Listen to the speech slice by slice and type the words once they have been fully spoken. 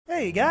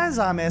Hey guys,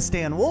 I'm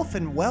Sdanwolf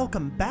and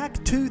welcome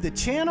back to the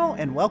channel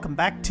and welcome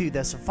back to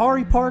the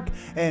safari park,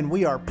 and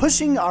we are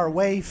pushing our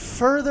way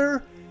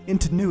further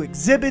into new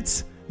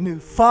exhibits, new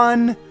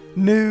fun,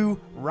 new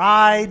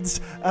rides.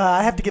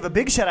 I have to give a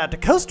big shout out to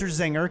Coaster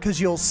Zinger because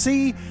you'll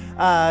see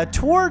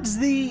towards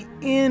the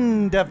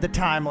end of the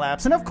time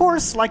lapse, and of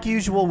course like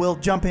usual we'll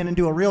jump in and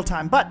do a real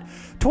time, but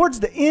towards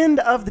the end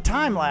of the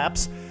time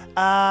lapse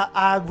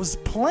I was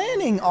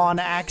planning on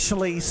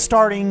actually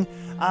starting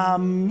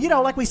you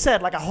know, like we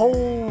said, like a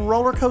whole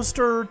roller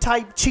coaster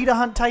type, cheetah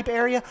hunt type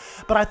area.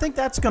 But I think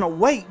that's going to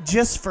wait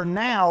just for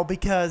now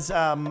because,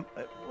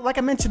 like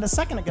I mentioned a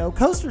second ago,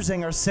 Coaster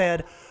Zinger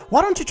said,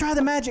 why don't you try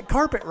the magic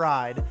carpet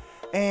ride?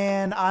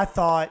 And I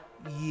thought,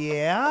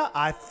 yeah,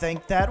 I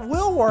think that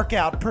will work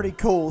out pretty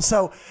cool.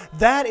 So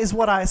that is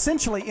what I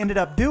essentially ended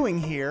up doing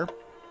here.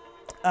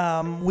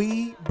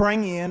 We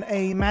bring in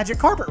a magic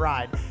carpet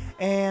ride,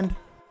 and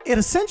it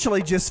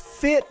essentially just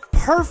fit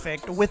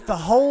perfect with the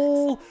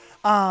whole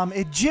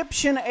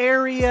Egyptian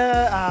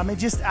area. It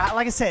just,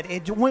 like I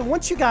said,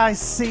 once you guys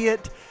see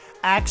it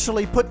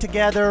actually put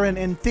together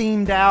and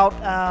themed out,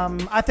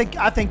 I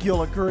think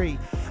you'll agree.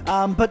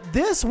 But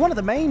this, one of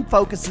the main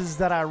focuses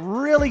that I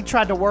really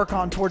tried to work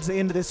on towards the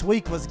end of this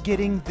week was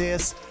getting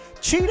this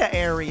cheetah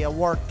area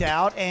worked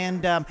out,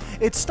 and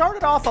it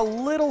started off a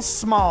little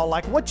small.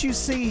 Like what you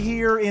see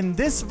here in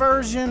this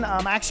version,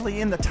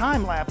 actually in the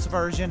time-lapse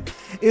version,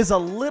 is a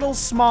little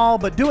small,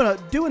 but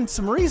doing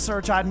some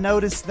research, I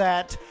noticed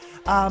that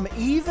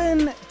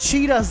even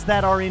cheetahs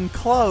that are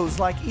enclosed,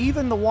 like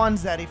even the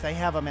ones that if they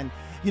have them in,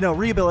 you know,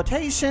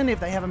 rehabilitation, if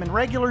they have them in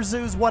regular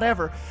zoos,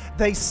 whatever,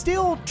 they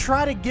still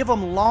try to give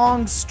them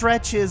long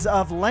stretches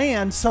of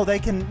land so they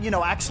can, you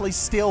know, actually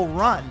still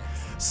run.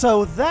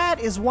 So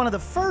that is one of the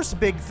first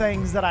big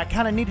things that I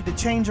kind of needed to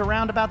change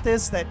around about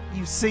this, that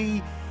you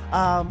see,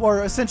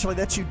 or essentially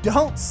that you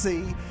don't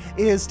see,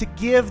 is to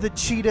give the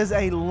cheetahs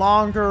a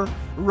longer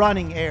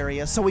running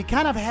area. So we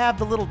kind of have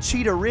the little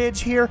cheetah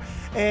ridge here,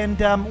 and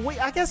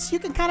I guess you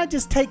can kind of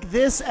just take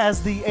this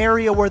as the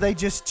area where they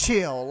just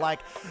chill.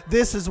 Like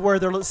this is where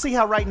they're, see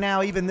how right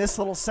now even this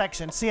little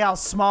section, see how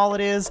small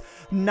it is,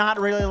 not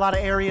really a lot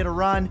of area to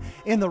run.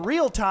 In the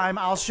real time,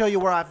 I'll show you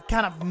where I've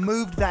kind of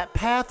moved that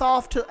path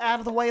off to out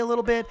of the way a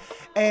little bit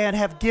and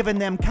have given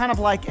them kind of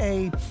like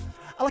a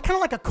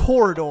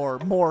corridor,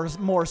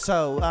 more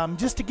so,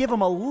 just to give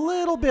them a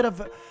little bit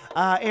of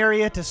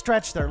area to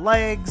stretch their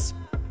legs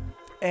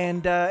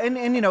and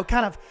you know,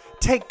 kind of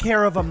take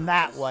care of them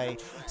that way.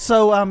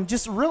 So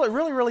just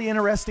really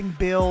interesting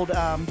build.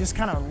 Just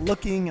kind of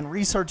looking and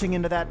researching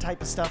into that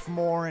type of stuff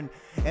more,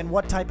 and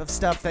what type of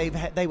stuff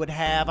they would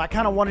have. I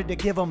kind of wanted to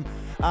give them,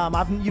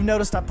 you've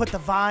noticed I put the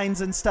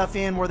vines and stuff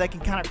in where they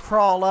can kind of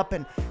crawl up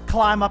and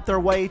climb up their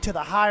way to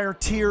the higher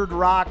tiered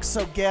rocks,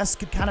 so guests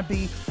could kind of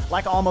be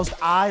like almost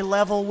eye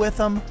level with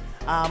them.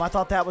 I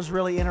thought that was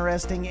really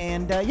interesting,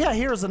 and yeah,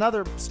 here's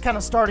another kind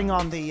of starting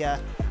on the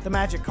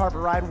magic carpet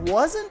ride.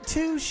 Wasn't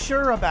too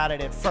sure about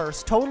it at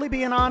first, totally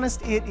being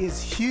honest. It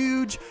is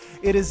huge.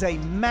 It is a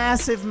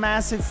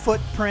massive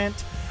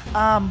footprint,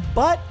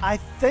 but I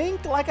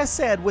think, like I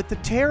said, with the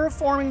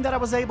terraforming that I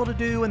was able to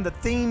do and the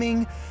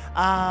theming,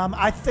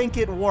 I think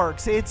it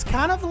works. It's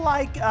kind of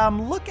like,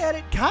 look at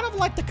it, kind of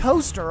like the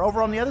coaster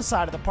over on the other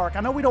side of the park.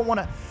 I know we don't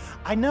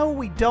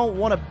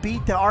want to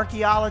beat the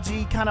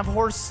archaeology kind of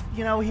horse,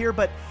 you know, here,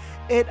 but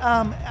it,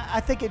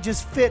 I think it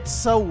just fits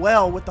so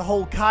well with the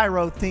whole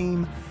Cairo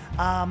theme,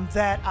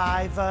 that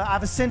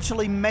I've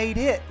essentially made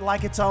it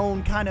like its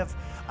own kind of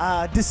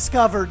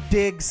discovered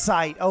dig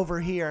site over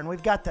here. And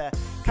we've got the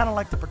kind of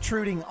like the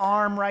protruding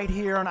arm right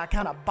here, and I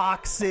kind of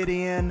box it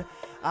in,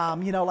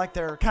 you know, like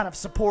they're kind of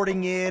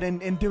supporting it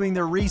and doing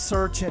their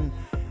research and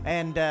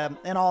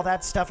all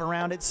that stuff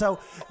around it. So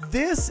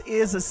this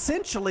is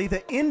essentially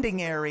the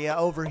ending area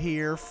over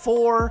here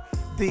for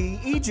the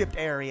Egypt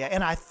area.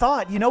 And I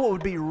thought, you know what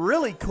would be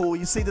really cool?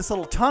 You see this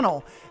little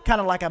tunnel,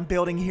 kind of like I'm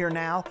building here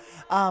now.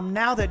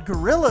 Now that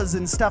gorillas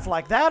and stuff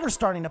like that are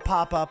starting to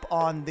pop up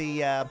on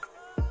the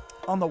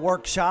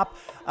workshop,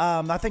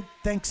 I think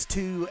thanks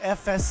to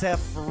FSF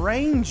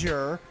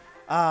Ranger,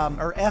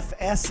 or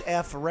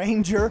FSF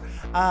Ranger,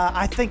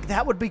 I think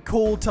that would be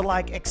cool to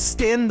like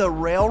extend the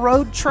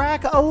railroad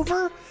track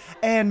over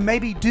and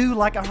maybe do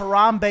like a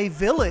Harambe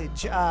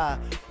village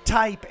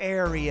type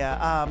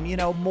area, you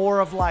know, more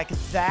of like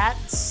that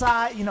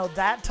side, you know,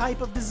 that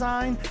type of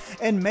design.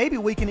 And maybe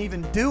we can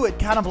even do it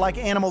kind of like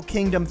Animal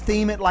Kingdom,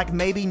 theme it like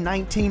maybe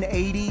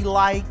 1980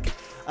 like,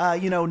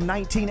 you know,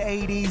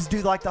 1980s,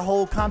 do like the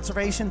whole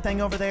conservation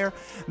thing over there.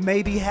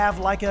 Maybe have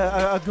like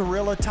a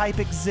gorilla type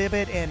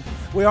exhibit, and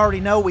we already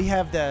know we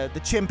have the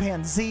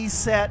chimpanzee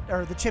set,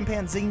 or the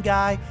chimpanzee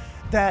guy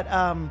that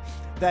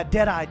that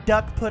Dead-Eye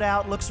Duck put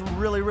out. Looks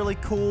really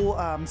cool.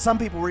 Some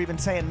people were even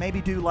saying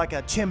maybe do like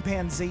a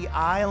chimpanzee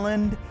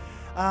island.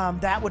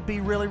 That would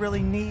be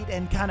really neat,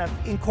 and kind of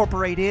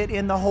incorporate it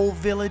in the whole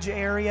village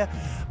area.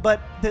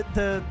 But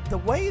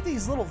the way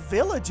these little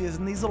villages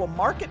and these little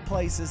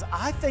marketplaces,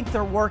 I think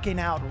they're working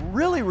out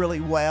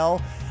really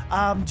well.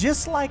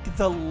 just like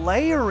the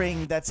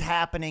layering that's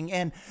happening,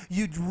 and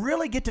you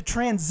really get to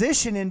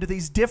transition into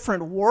these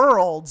different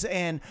worlds,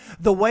 and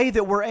the way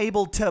that we're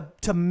able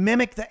to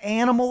mimic the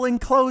animal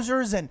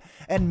enclosures and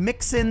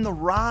mix in the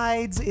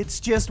rides. It's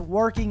just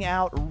working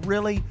out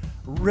really,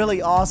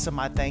 really awesome,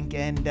 I think.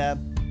 And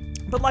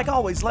but like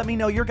always, let me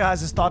know your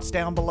guys' thoughts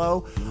down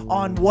below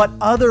on what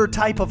other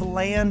type of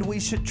land we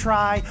should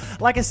try.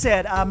 Like I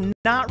said, I'm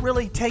not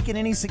really taking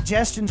any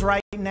suggestions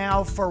right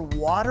now for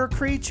water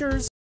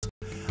creatures,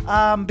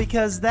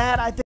 because that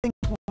I think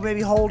we'll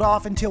maybe hold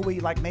off until we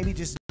maybe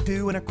just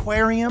do an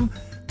aquarium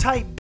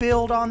type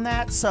build on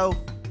that. So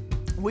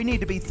we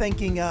need to be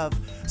thinking of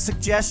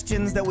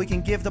suggestions that we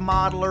can give the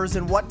modelers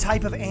and what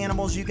type of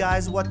animals you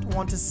guys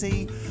want to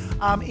see.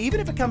 Even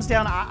if it comes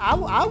down,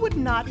 I would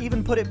not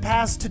even put it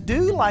past to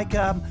do like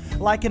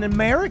an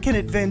American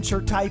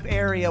adventure type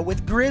area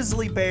with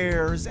grizzly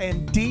bears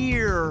and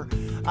deer,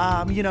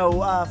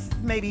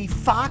 maybe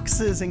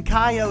foxes and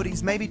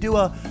coyotes. Maybe do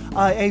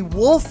a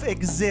wolf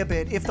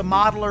exhibit if the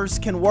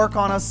modelers can work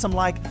on us some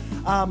like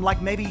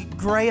maybe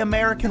gray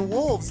American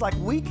wolves. Like,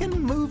 we can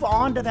move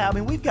on to that. I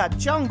mean, we've got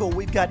jungle,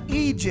 we've got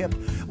Egypt,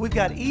 we've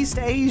got East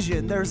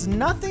Asian. There's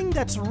nothing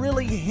that's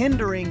really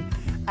hindering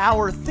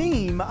our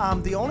theme.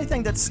 The only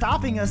thing that's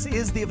stopping us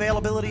is the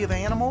availability of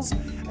animals,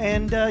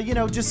 and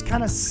just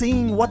kind of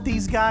seeing what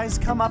these guys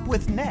come up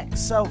with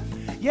next. So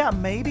yeah,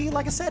 maybe,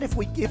 like I said, if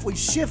we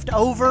shift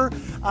over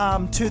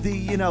to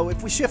the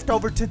if we shift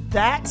over to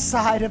that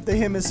side of the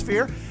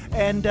hemisphere,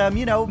 and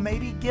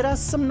maybe get us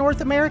some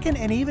North American,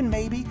 and even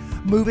maybe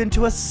move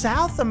into a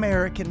South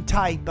American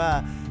type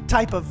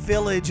of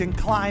village and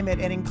climate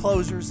and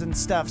enclosures and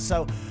stuff.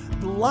 So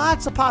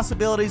lots of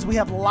possibilities. We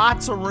have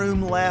lots of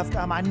room left.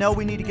 I know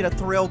we need to get a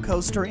thrill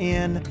coaster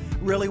in.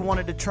 Really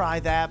wanted to try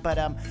that, but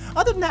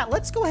other than that,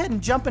 let's go ahead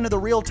and jump into the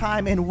real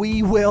time, and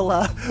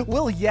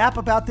we'll yap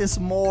about this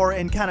more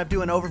and kind of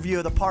do an overview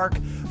of the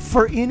park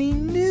for any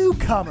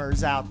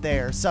newcomers out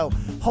there. So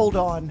hold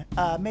on,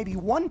 maybe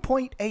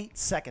 1.8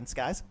 seconds,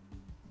 guys.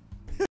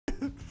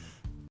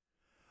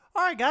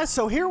 All right, guys,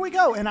 so here we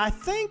go, and I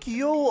think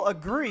you'll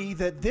agree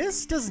that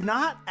this does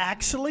not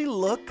actually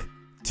look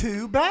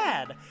too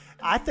bad.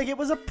 I think it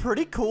was a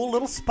pretty cool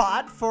little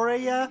spot for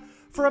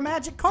a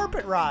magic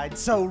carpet ride.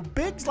 So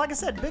like I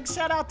said, big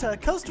shout out to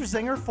Coaster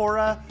Zinger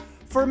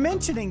for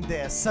mentioning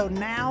this. So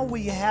now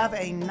we have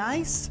a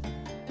nice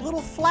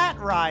little flat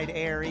ride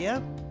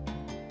area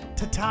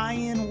to tie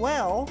in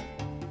well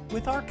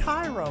with our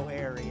Cairo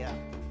area.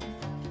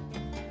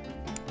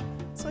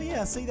 So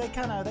yeah, see, they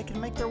can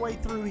make their way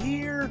through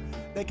here.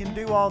 They can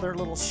do all their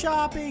little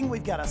shopping.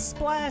 We've got a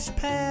splash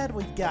pad.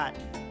 We've got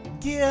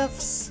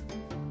gifts,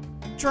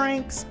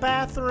 drinks,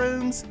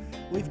 bathrooms.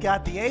 We've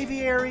got the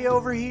aviary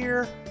over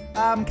here,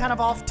 kind of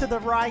off to the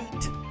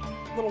right,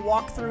 little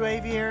walk-through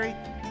aviary.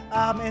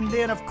 And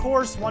then, of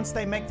course, once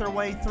they make their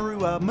way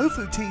through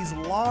Mufuti's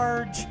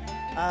large,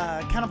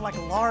 kind of like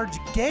large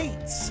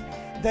gates,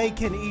 they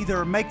can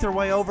either make their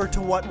way over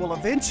to what will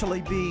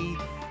eventually be,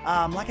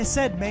 like I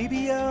said,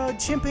 maybe a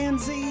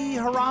chimpanzee,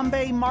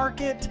 Harambe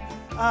market,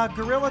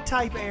 gorilla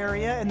type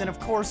area. And then, of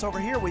course, over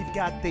here we've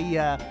got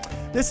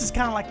this is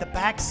kind of like the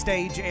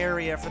backstage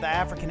area for the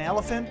African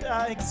elephant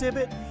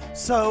exhibit.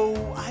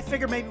 So I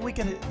figure maybe we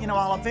can,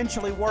 I'll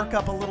eventually work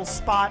up a little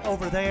spot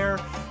over there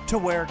to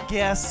where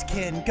guests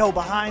can go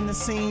behind the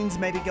scenes,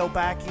 maybe go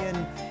back in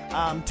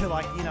to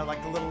like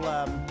the little,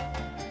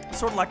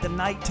 sort of like the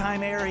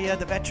nighttime area,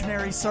 the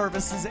veterinary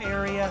services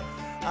area,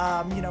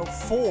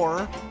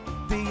 for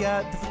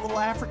the little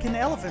African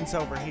elephants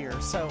over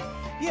here. So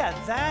yeah,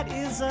 that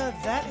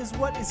is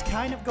what is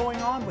kind of going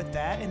on with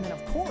that. And then,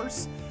 of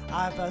course,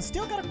 I've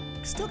still got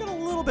a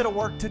little bit of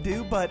work to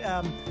do, but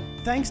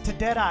thanks to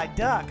Dead-Eye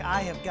Duck,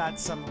 I have got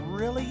some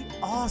really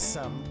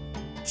awesome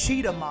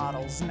cheetah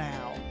models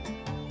now.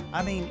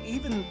 I mean,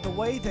 even the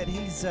way that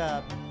he's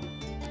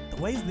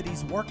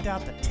worked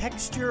out the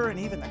texture, and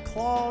even the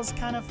claws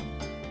kind of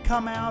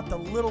come out, the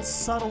little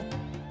subtle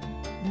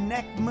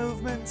neck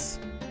movements.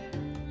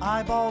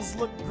 Eyeballs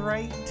look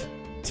great,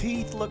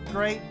 teeth look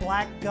great,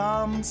 black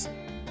gums,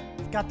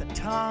 got the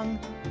tongue.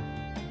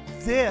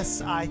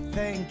 This, I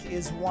think,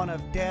 is one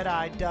of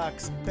Dead-Eye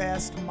Duck's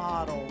best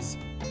models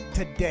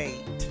to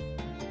date.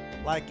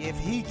 Like, if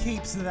he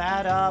keeps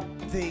that up,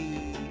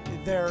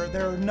 there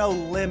are no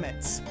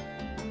limits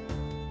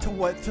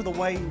to the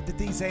way that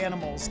these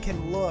animals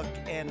can look,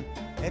 and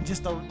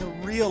just the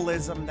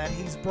realism that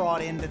he's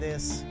brought into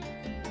this,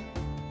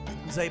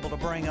 he's able to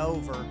bring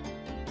over.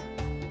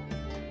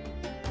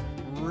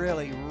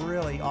 Really,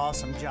 really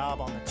awesome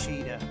job on the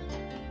cheetah.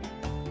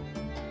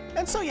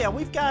 And so yeah,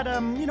 we've got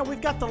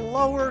we've got the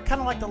lower, kind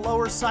of like the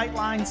lower sight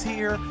lines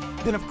here.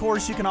 Then of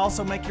course you can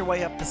also make your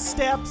way up the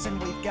steps,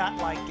 and we've got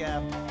like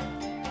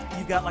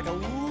you've got like a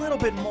little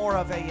bit more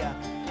of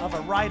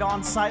a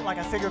right-on sight. Like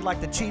I figured like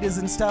the cheetahs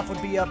and stuff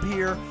would be up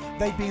here.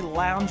 They'd be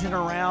lounging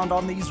around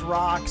on these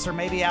rocks, or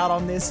maybe out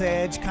on this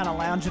edge, kind of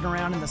lounging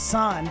around in the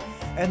sun.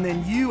 And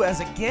then you as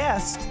a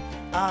guest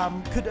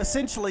could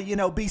essentially,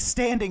 be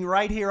standing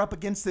right here up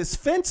against this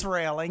fence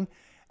railing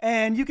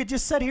and you could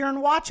just sit here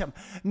and watch them.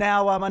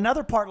 Now,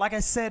 another part, like I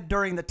said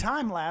during the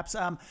time lapse,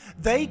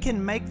 they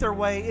can make their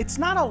way. It's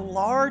not a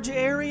large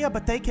area,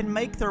 but they can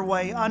make their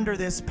way under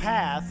this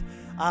path,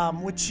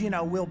 which, you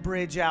know, will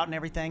bridge out and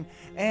everything.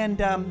 And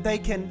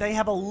they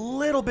have a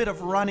little bit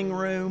of running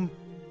room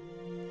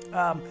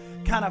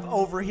kind of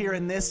over here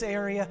in this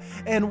area.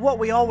 And what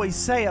we always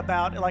say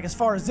about, like, as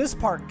far as this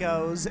part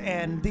goes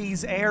and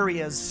these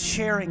areas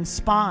sharing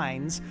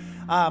spines,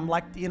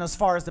 like, you know, as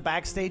far as the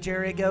backstage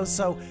area goes.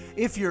 So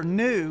if you're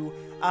new,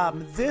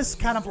 this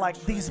kind of like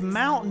these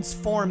mountains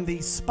form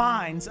these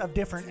spines of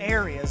different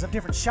areas, of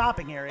different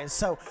shopping areas.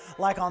 So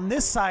like on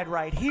this side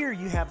right here,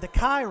 you have the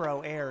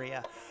Cairo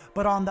area.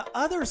 But on the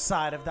other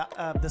side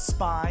of the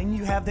spine,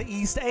 you have the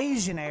East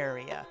Asian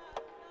area.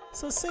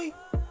 So see?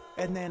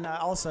 And then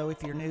also,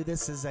 if you're new,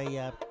 this is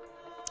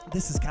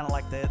kind of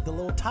like the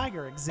little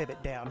tiger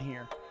exhibit down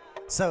here.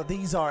 So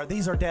these are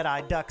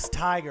dead-eyed ducks,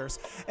 tigers.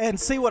 And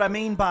see what I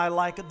mean by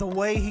like the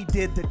way he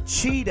did the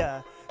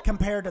cheetah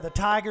compared to the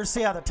tigers.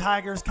 See how the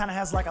tigers kind of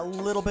has like a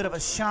little bit of a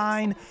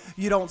shine?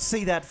 You don't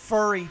see that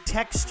furry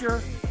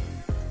texture.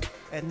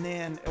 And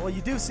then, well,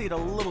 you do see it a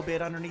little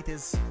bit around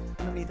his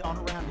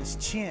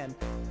chin.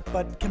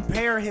 But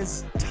compare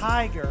his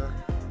tiger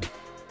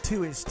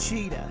to his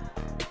cheetah.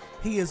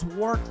 He has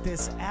worked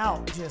this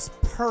out just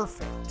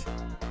perfect.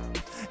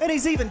 And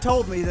he's even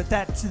told me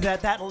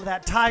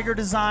that tiger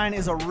design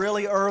is a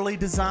really early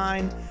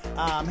design.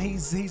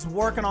 He's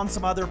working on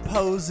some other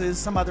poses,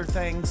 some other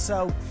things.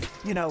 So,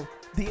 you know,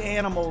 the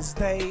animals,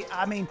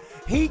 I mean,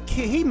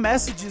 he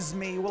messages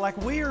me, like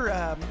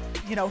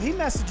you know, he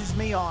messages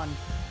me on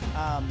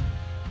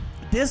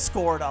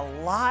Discord a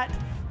lot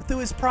through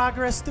his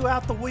progress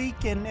throughout the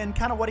week and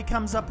kind of what he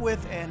comes up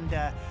with. And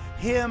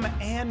him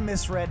and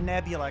Miss Red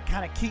Nebula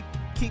kind of keep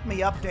me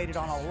updated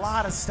on a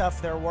lot of stuff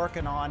they're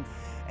working on.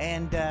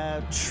 And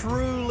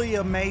truly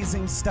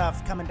amazing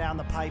stuff coming down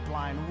the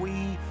pipeline.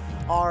 We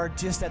are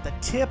just at the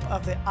tip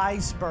of the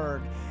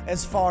iceberg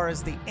as far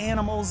as the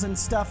animals and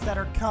stuff that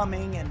are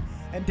coming and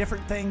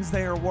different things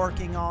they are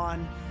working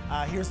on.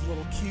 Here's a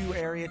little queue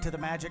area to the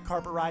Magic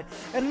Carpet Ride.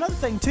 And another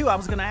thing, too, I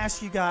was going to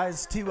ask you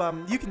guys to,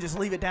 you can just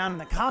leave it down in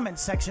the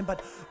comments section,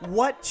 but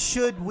what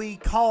should we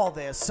call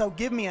this? So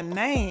give me a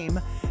name,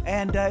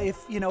 and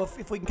if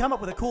we can come up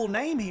with a cool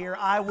name here,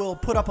 I will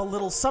put up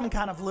some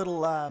kind of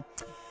little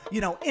you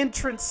know,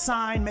 entrance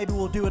sign. Maybe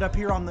we'll do it up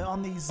here on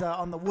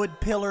the wood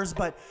pillars.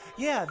 But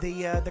yeah,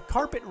 the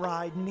carpet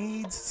ride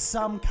needs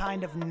some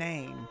kind of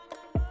name.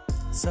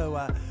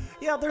 So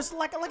yeah, there's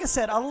like I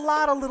said, a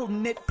lot of little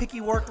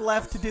nitpicky work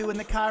left to do in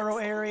the Cairo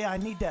area. I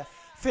need to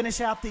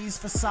finish out these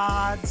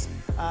facades,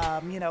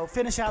 you know,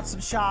 finish out some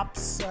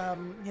shops,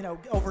 you know,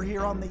 over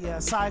here on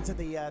the sides of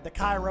the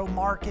Cairo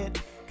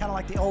market, kind of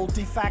like the old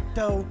de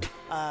facto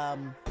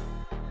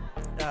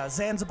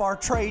Zanzibar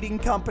Trading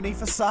Company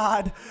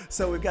facade.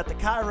 So we've got the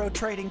Cairo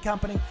Trading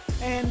Company,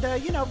 and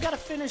you know, got to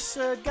finish,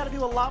 got to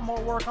do a lot more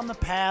work on the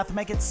path,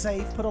 make it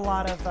safe, put a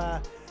lot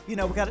of you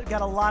know, we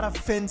got a lot of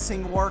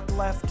fencing work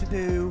left to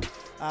do.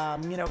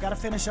 You know, got to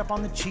finish up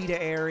on the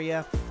cheetah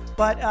area,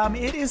 but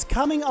it is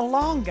coming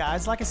along,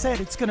 guys. Like I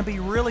said, it's going to be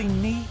really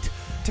neat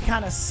to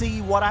kind of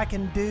see what I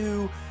can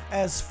do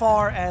as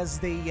far as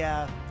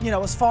the you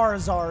know, as far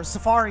as our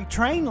safari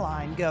train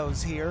line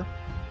goes here.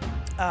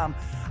 I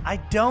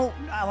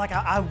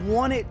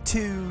want it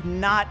to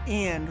not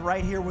end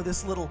right here where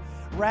this little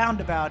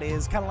roundabout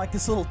is, kind of like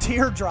this little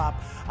teardrop.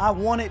 I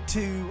want it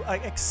to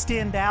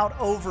extend out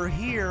over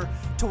here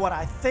to what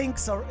I think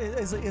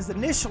is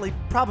initially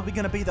probably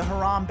going to be the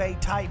Harambe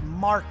type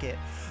market.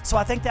 So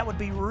I think that would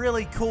be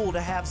really cool to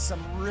have some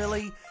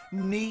really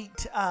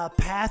neat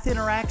path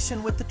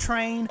interaction with the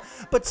train,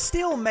 but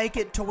still make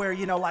it to where,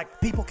 you know, like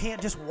people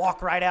can't just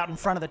walk right out in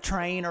front of the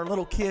train, or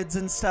little kids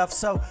and stuff.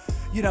 So,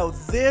 you know,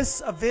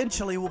 this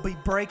eventually will be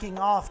breaking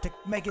off to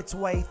make its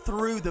way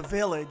through the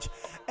village.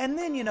 And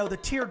then, you know, the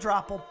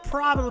teardrop will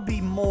probably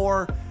be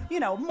more, you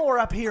know, more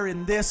up here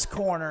in this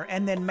corner,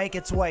 and then make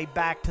its way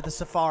back to the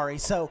safari.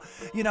 So,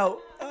 you know,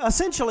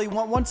 essentially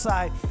once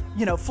I,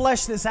 you know,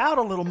 flesh this out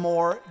a little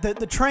more,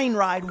 the train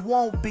ride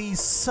won't be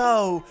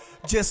so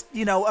just,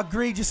 you know,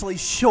 egregiously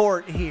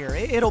short here.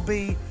 It'll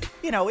be,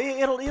 you know,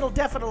 it'll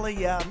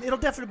definitely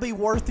be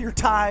worth your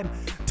time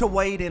to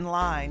wait in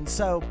line.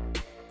 So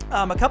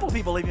a couple of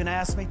people even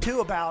asked me too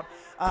about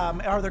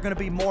are there going to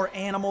be more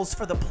animals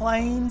for the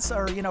plains,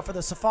 or, you know, for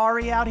the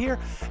safari out here?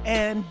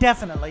 And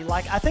definitely,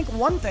 like, I think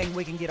one thing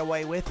we can get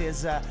away with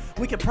is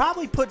we could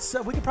probably put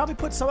some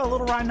a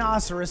little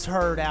rhinoceros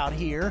herd out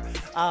here.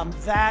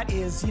 That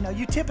is, you know,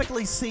 you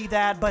typically see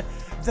that, but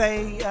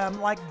they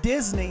like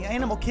Disney,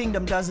 Animal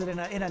Kingdom does it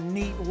in a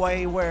neat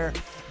way where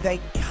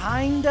they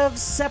kind of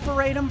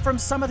separate them from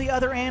some of the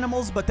other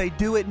animals, but they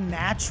do it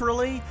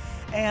naturally.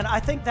 And I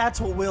think that's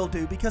what we'll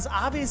do, because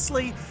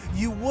obviously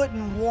you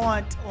wouldn't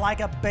want like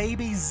a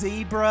baby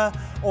zebra,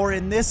 or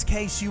in this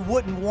case, you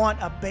wouldn't want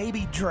a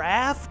baby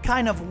giraffe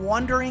kind of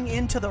wandering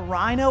into the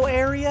rhino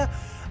area.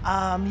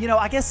 You know,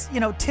 I guess, you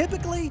know,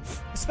 typically,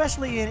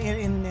 especially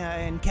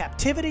in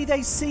captivity,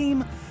 they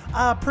seem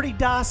pretty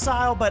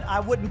docile, but I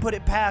wouldn't put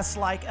it past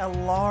like a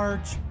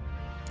large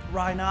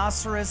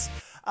rhinoceros.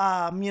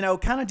 You know,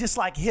 kind of just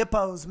like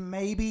hippos,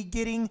 maybe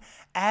getting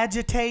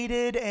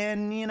agitated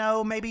and, you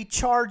know, maybe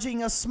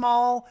charging a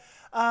small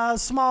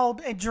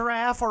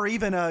giraffe, or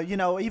even a, you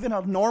know, even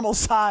a normal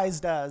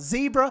sized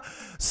zebra.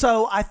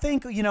 So I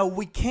think, you know,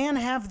 we can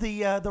have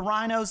the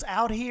rhinos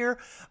out here,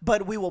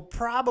 but we will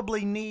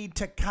probably need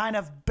to kind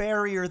of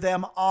barrier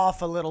them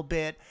off a little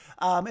bit.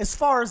 As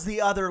far as the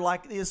other,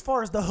 like as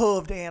far as the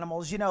hooved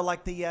animals, you know,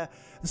 like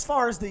as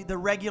far as the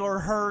regular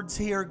herds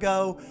here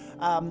go,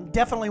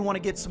 definitely want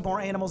to get some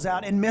more animals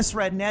out. And Miss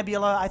Red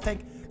Nebula, I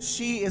think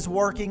she is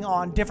working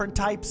on different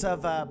types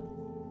of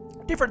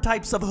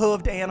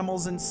hooved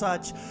animals and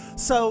such.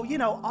 So, you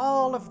know,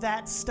 all of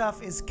that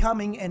stuff is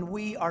coming, and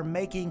we are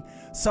making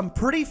some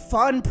pretty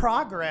fun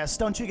progress,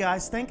 don't you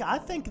guys think? I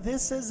think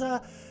this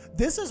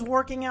is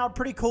working out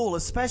pretty cool,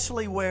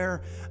 especially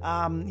where,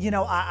 you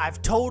know,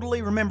 I've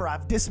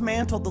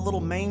dismantled the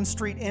little Main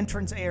Street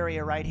entrance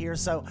area right here.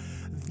 So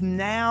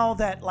now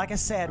that, like I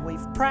said,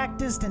 we've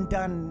practiced and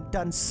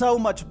done so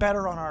much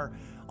better on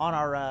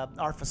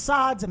our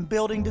facades and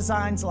building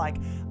designs, like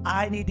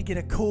I need to get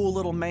a cool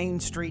little main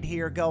street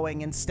here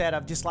going instead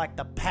of just like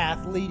the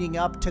path leading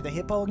up to the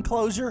hippo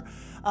enclosure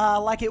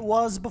like it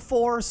was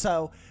before.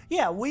 So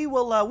yeah,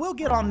 we'll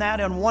get on that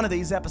in one of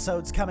these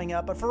episodes coming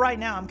up, but for right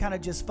now I'm kind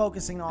of just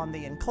focusing on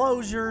the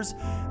enclosures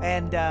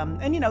and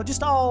you know,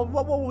 just all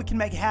what we can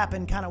make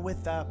happen kind of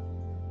with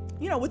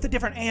you know, with the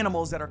different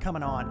animals that are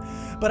coming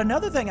on. But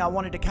another thing I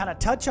wanted to kind of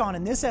touch on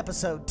in this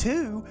episode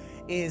too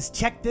is,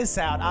 check this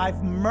out.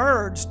 I've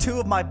merged two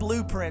of my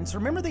blueprints.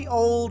 Remember the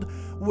old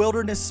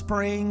Wilderness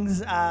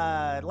Springs,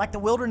 like the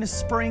Wilderness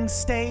Springs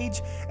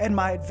stage and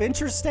my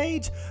adventure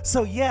stage?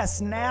 So yes,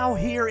 now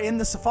here in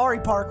the safari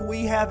park,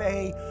 we have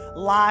a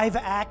live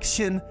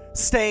action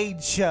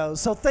stage show.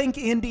 So think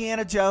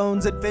Indiana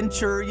Jones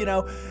adventure, you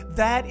know,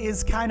 that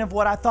is kind of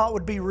what I thought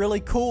would be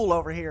really cool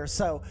over here.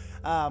 So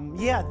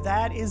yeah,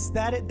 that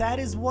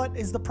is what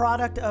is the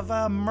product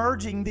of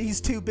merging these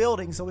two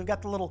buildings. So we've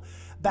got the little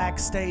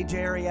backstage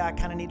area I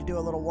kind of need to do a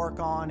little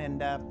work on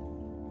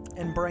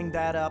and bring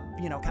that up,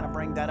 you know, kind of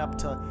bring that up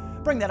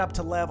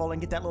to level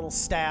and get that little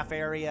staff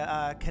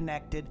area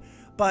connected.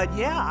 But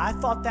yeah, I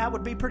thought that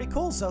would be pretty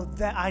cool. So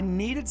that I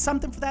needed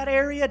something for that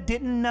area.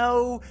 Didn't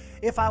know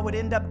if I would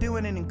end up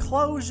doing an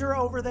enclosure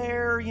over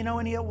there, you know,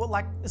 any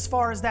like as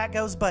far as that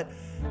goes. But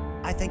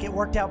I think it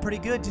worked out pretty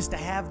good just to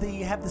have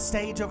the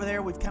stage over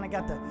there. We've kind of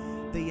got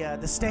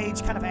the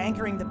stage kind of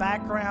anchoring the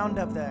background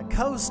of the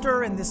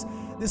coaster, and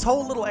this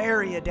whole little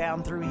area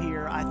down through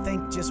here I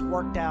think just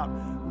worked out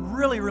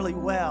really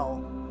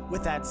well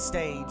with that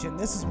stage. And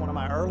this is one of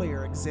my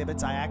earlier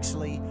exhibits. I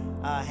actually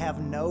have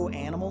no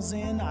animals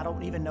in. I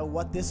don't even know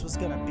what this was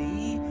gonna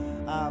be,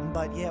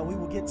 but yeah,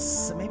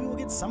 maybe we'll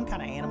get some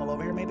kind of animal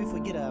over here. Maybe if we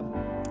get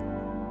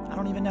I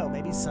don't even know,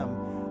 maybe some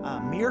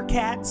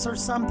meerkats or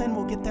something.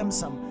 We'll get them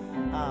some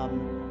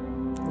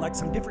like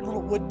some different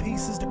little wood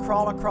pieces to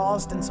crawl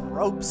across and some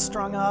ropes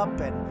strung up,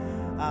 and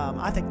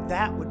I think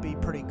that would be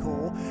pretty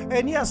cool.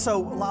 And yeah, so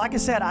like I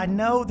said, I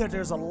know that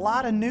there's a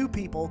lot of new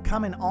people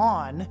coming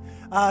on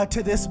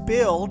to this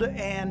build,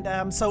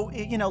 and so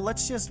you know,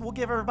 we'll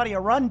give everybody a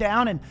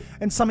rundown,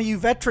 and some of you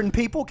veteran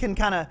people can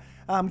kind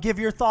of give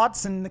your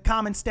thoughts in the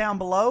comments down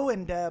below,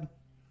 and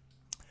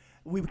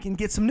we can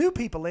get some new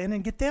people in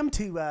and get them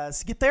to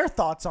get their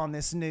thoughts on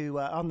this new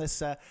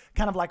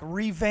kind of like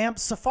revamped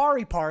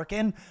safari park.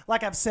 And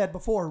like I've said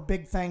before,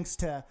 big thanks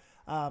to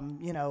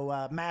you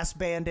know, Mass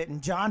Bandit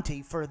and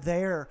Jonty for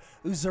their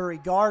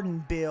Uzuri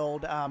Garden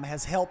build.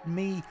 Has helped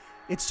me.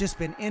 It's just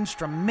been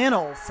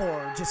instrumental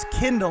for just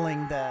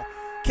kindling the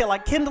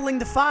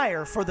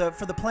fire for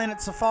the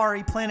Planet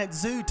Safari, Planet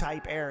Zoo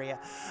type area.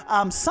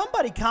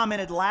 Somebody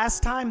commented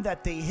last time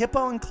that the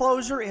hippo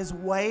enclosure is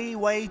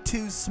way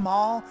too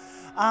small.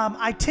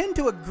 I tend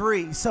to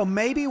agree. So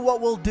maybe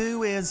what we'll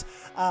do is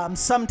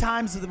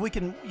sometimes we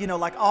can, you know,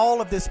 like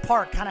all of this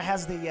park kind of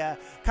has the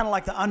kind of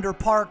like the under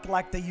park,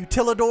 like the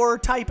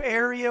utilidor type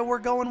area we're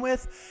going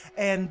with,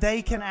 and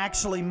they can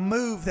actually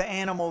move the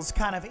animals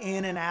kind of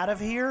in and out of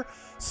here.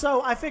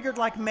 So I figured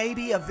like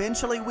maybe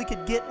eventually we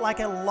could get like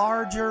a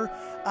larger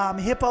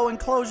hippo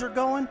enclosure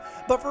going.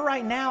 But for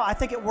right now, I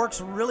think it works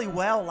really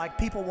well. Like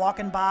people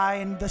walking by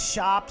and the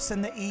shops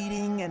and the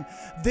eating. And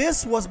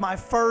this was my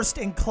first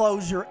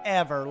enclosure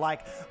ever.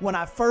 Like when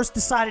I first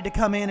decided to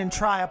come in and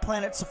try a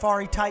Planet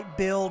Safari type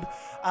build,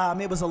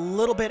 it was a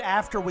little bit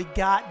after we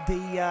got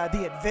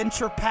the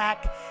adventure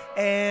pack.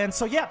 And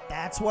so yeah,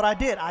 that's what I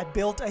did. I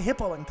built a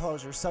hippo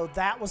enclosure. So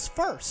that was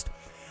first.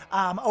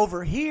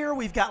 Over here,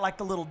 we've got like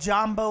the little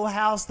jumbo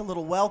house, the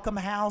little welcome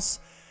house.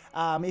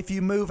 If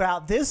you move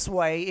out this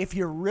way, if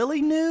you're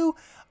really new,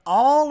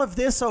 all of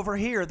this over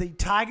here, the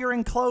tiger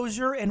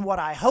enclosure and what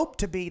I hope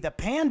to be the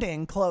panda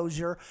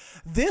enclosure,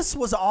 this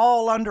was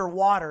all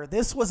underwater.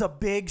 This was a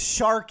big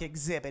shark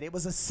exhibit. It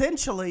was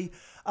essentially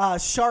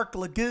Shark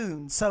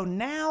Lagoon. So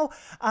now,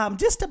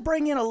 just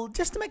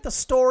to make the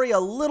story a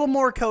little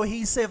more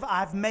cohesive,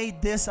 I've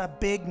made this a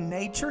big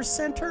nature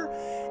center.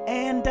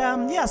 And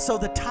yeah, so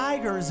the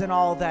tigers and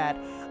all that,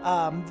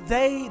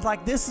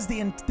 this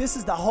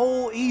is the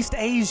whole East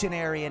Asian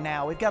area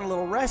now. We've got a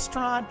little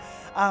restaurant,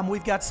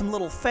 we've got some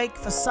little fake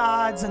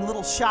facades and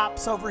little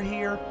shops over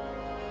here.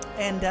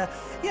 And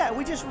yeah,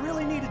 we just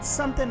really needed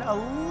something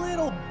a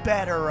little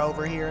better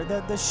over here.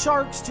 The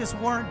sharks just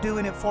weren't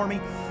doing it for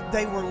me.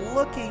 They were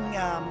looking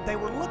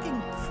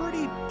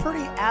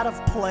pretty out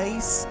of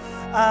place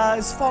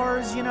as far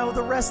as, you know,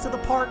 the rest of the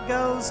park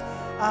goes.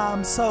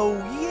 So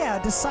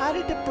yeah,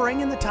 decided to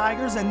bring in the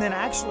tigers, and then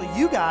actually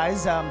you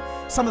guys,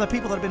 some of the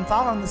people that have been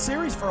following the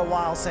series for a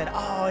while said,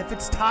 oh, if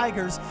it's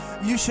tigers,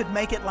 you should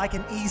make it like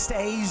an East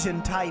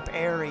Asian type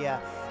area.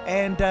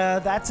 And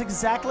that's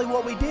exactly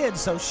what we did.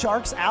 So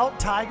sharks out,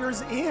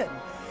 tigers in.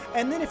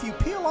 And then if you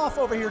peel off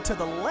over here to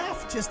the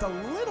left just a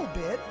little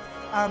bit,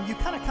 you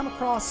kind of come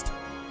across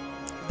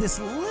this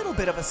little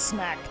bit of a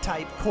snack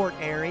type court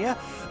area,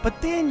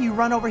 but then you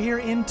run over here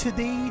into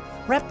the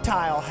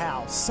reptile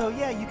house. So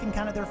yeah, you can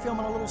they're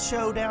filming a little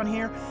show down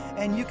here,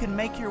 and you can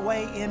make your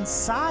way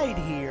inside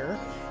here.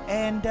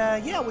 And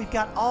yeah, we've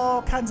got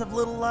all kinds of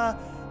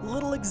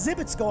little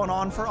exhibits going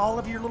on for all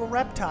of your little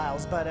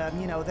reptiles. But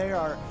you know,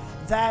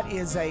 that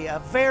is a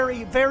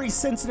very, very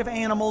sensitive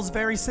animals,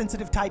 very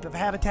sensitive type of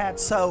habitat.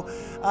 So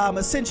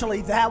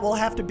essentially that will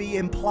have to be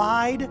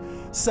implied.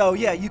 So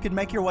yeah, you can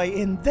make your way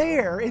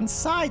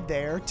inside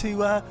there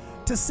to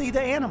see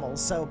the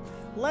animals. So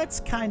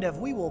let's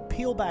we will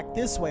peel back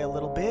this way a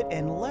little bit,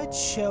 and let's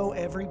show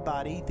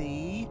everybody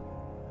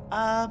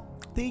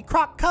the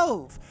Croc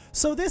Cove.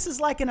 So this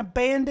is like an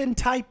abandoned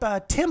type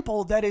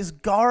temple that is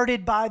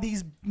guarded by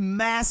these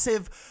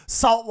massive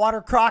saltwater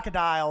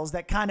crocodiles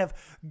that kind of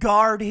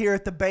guard here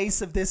at the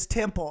base of this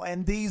temple.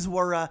 And these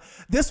were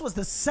this was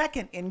the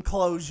second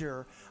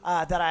enclosure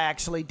that I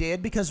actually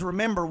did, because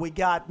remember, we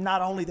got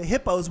not only the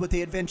hippos with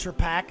the adventure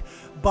pack,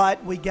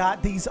 but we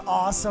got these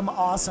awesome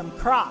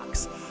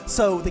crocs.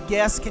 So the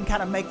guests can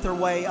kind of make their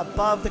way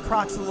above the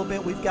crocs a little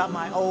bit. We've got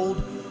my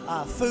old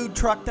food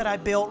truck that I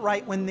built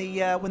right when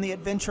the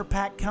adventure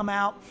pack come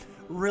out.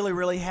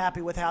 Really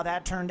happy with how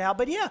that turned out.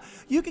 But yeah,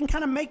 you can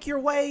kind of make your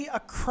way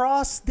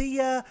across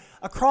the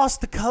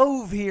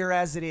cove here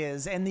as it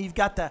is, and you've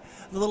got the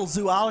little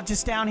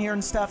zoologist down here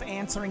and stuff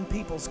answering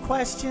people's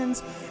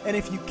questions. And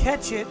if you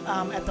catch it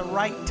at the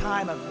right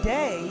time of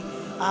day,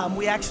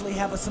 we actually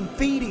have some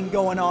feeding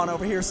going on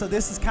over here. So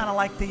this is kind of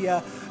like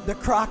the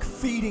croc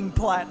feeding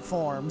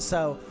platform.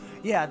 So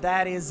yeah,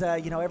 that is,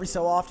 you know, every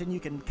so often you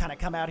can kind of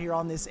come out here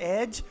on this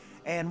edge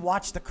and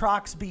watch the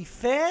crocs be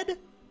fed.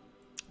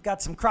 Got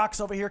some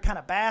crocs over here kind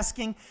of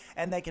basking,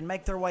 and they can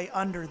make their way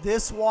under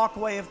this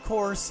walkway, of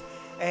course,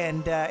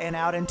 and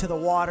out into the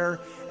water.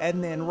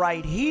 And then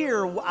right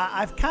here,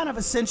 I've kind of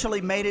essentially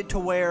made it to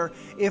where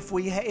if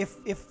we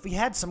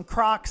had some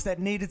crocs that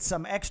needed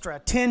some extra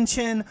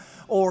attention,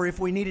 or if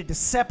we needed to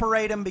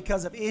separate them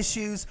because of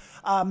issues,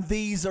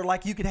 these are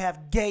like, you could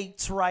have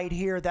gates right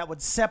here that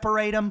would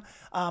separate them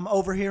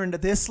over here into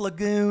this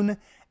lagoon.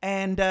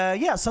 And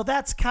yeah, so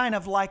that's kind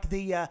of like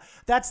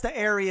that's the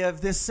area of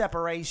this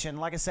separation.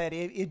 Like I said,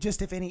 it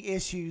just, if any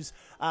issues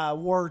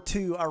were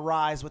to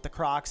arise with the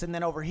crocs. And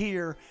then over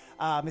here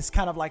is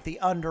kind of like the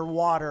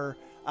underwater,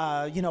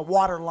 you know,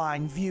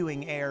 waterline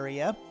viewing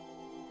area.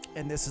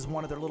 And this is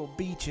one of their little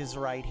beaches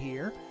right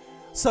here.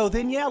 So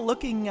then, yeah,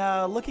 looking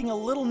a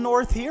little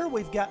north here,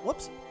 we've got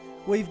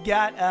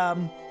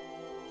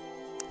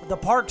the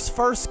park's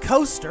first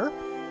coaster.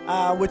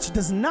 Which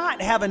does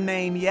not have a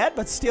name yet,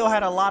 but still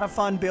had a lot of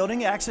fun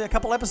building. Actually, a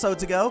couple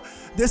episodes ago,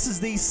 this is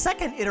the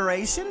second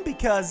iteration,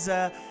 because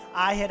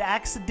I had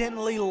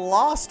accidentally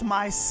lost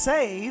my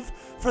save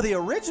for the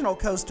original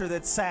coaster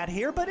that sat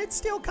here, but it's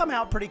still come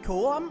out pretty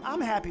cool.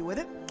 I'm happy with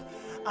it.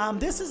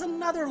 This is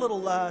another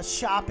little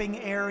shopping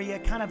area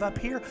kind of up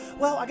here.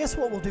 Well, I guess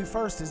what we'll do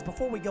first is,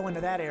 before we go into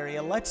that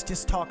area, let's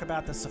just talk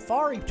about the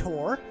safari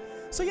tour.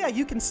 So yeah,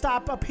 you can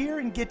stop up here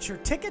and get your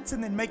tickets,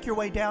 and then make your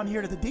way down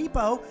here to the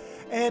depot.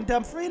 And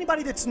for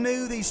anybody that's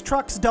new, these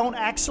trucks don't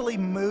actually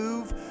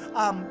move.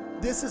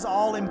 This is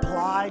all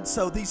implied,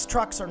 so these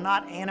trucks are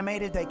not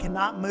animated. They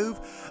cannot move.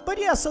 But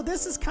yeah, so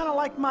this is kind of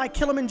like my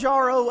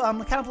Kilimanjaro,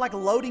 kind of like a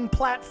loading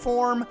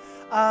platform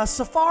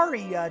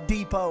safari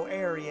depot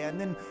area.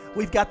 And then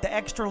we've got the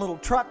extra little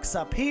trucks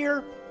up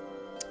here.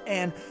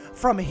 And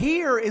from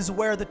here is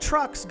where the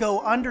trucks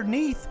go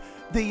underneath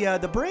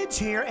the bridge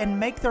here and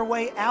make their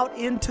way out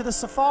into the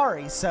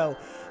safari. So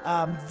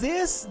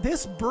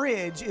this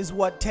bridge is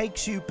what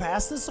takes you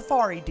past the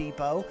safari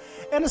depot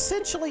and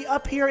essentially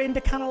up here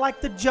into kind of like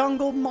the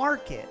jungle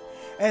market.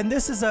 And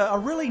this is a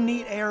really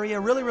neat area.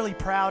 Really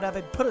proud of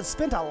it.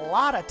 Spent a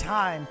lot of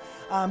time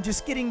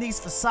just getting these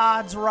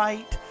facades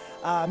right.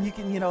 You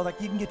can, like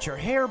you can get your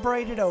hair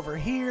braided over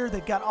here.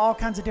 They've got all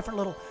kinds of different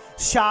little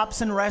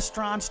shops and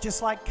restaurants,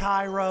 just like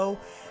Cairo.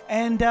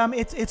 And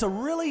it's a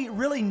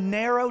really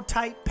narrow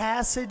type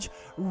passage,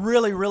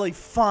 really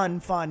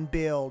fun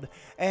build.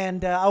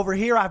 And over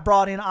here I've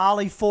brought in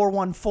Ollie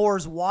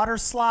 414's water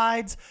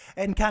slides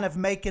and kind of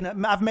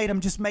I've made them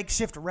just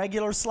makeshift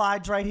regular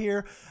slides right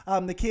here.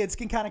 The kids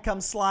can kind of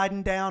come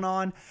sliding down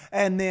on.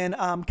 And then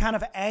kind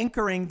of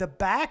anchoring the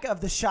back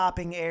of the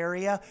shopping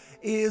area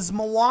is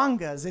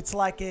Mwanga's.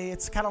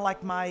 It's kind of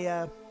like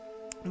my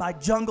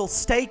jungle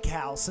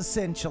steakhouse,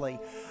 essentially.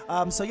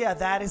 So yeah,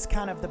 that is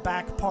kind of the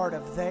back part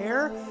of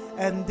there.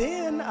 And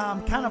then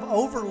kind of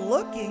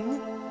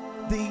overlooking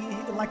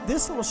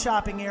this little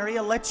shopping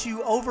area lets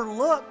you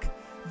overlook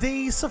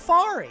the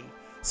safari.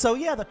 So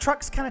yeah, the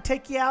trucks kind of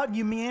take you out and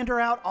you meander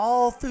out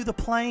all through the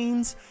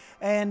plains.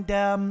 And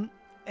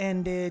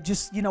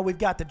just, we've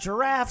got the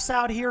giraffes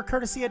out here,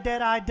 courtesy of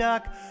Dead-Eye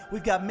Duck.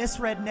 We've got Miss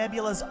Red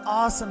Nebula's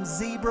awesome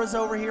zebras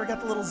over here.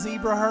 Got the little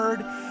zebra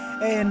herd.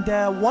 And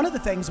one of the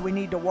things we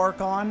need to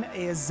work on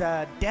is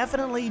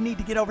definitely need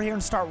to get over here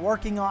and start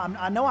working on.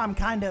 I know I'm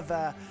kind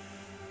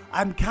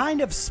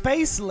of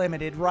space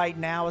limited right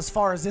now as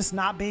far as this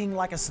not being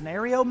like a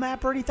scenario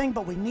map or anything,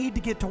 but we need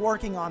to get to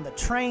working on the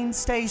train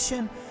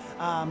station.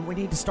 We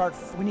need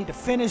to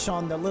finish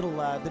on the little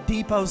the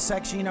depot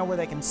section, where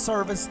they can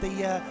service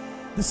the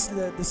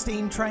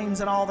steam trains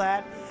and all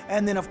that.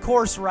 And then of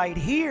course right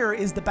here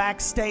is the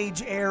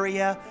backstage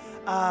area,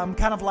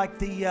 kind of like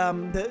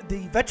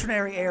the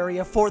veterinary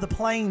area for the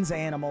plains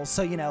animals.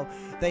 So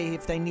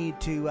if they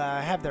need to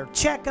have their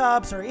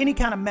checkups or any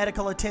kind of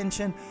medical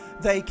attention,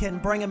 they can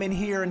bring them in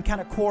here and kind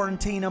of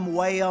quarantine them,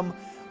 weigh them,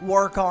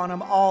 work on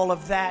them. All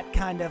of that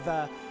kind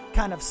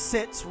of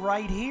sits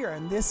right here.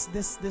 And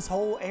this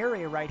whole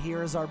area right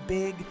here is our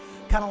big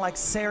kind of like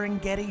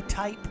Serengeti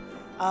type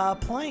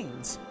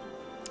plains.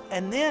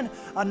 And then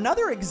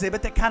another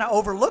exhibit that kind of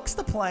overlooks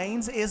the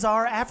plains is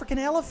our African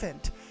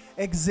elephant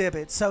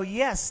exhibit. So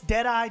yes,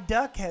 Dead-Eye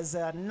Duck has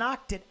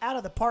knocked it out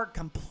of the park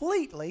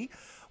completely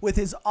with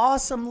his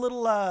awesome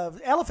little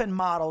elephant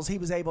models he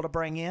was able to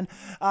bring in.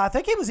 I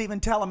think he was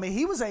even telling me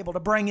he was able to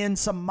bring in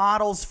some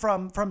models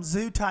from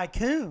Zoo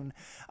Tycoon,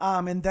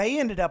 and they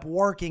ended up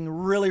working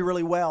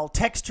really well.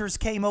 Textures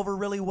came over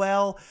really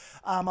well.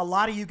 A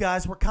lot of you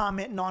guys were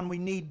commenting on we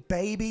need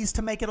babies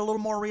to make it a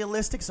little more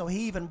realistic, so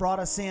he even brought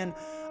us in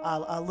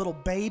a little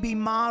baby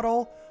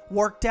model.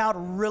 Worked out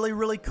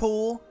really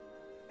cool.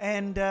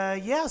 And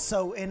yeah,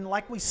 so and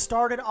like we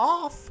started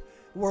off,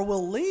 where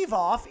we'll leave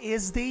off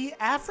is the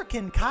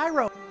African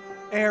Cairo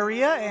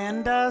area.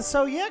 And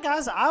so yeah,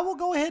 guys, I will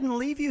go ahead and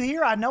leave you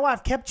here. I know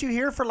I've kept you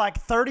here for like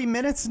 30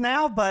 minutes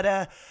now, but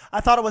I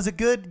thought it was a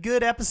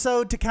good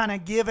episode to kind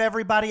of give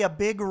everybody a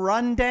big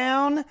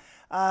rundown.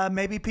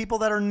 Maybe people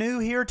that are new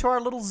here to our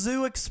little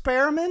zoo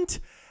experiment.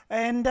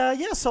 And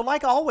yeah, so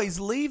like always,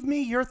 leave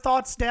me your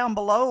thoughts down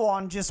below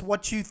on just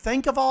what you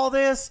think of all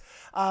this,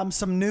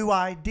 some new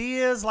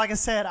ideas. Like I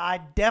said, I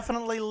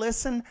definitely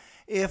listen.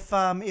 If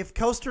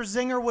Coaster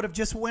Zinger would have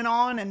just went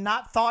on and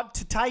not thought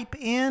to type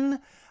in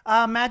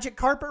Magic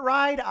Carpet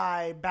Ride,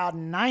 I about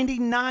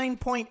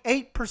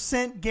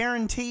 99.8%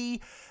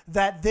 guarantee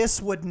that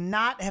this would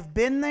not have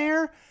been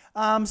there.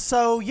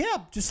 So yeah,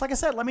 just like I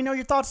said, let me know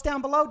your thoughts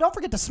down below. Don't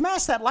forget to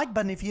smash that like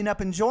button if you end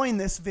up enjoying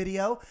this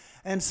video,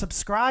 and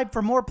subscribe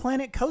for more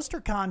Planet Coaster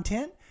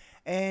content.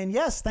 And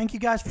yes, thank you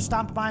guys for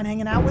stopping by and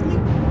hanging out with me,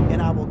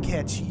 and I will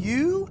catch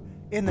you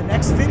in the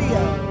next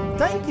video.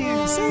 Thank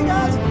you. See you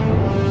guys.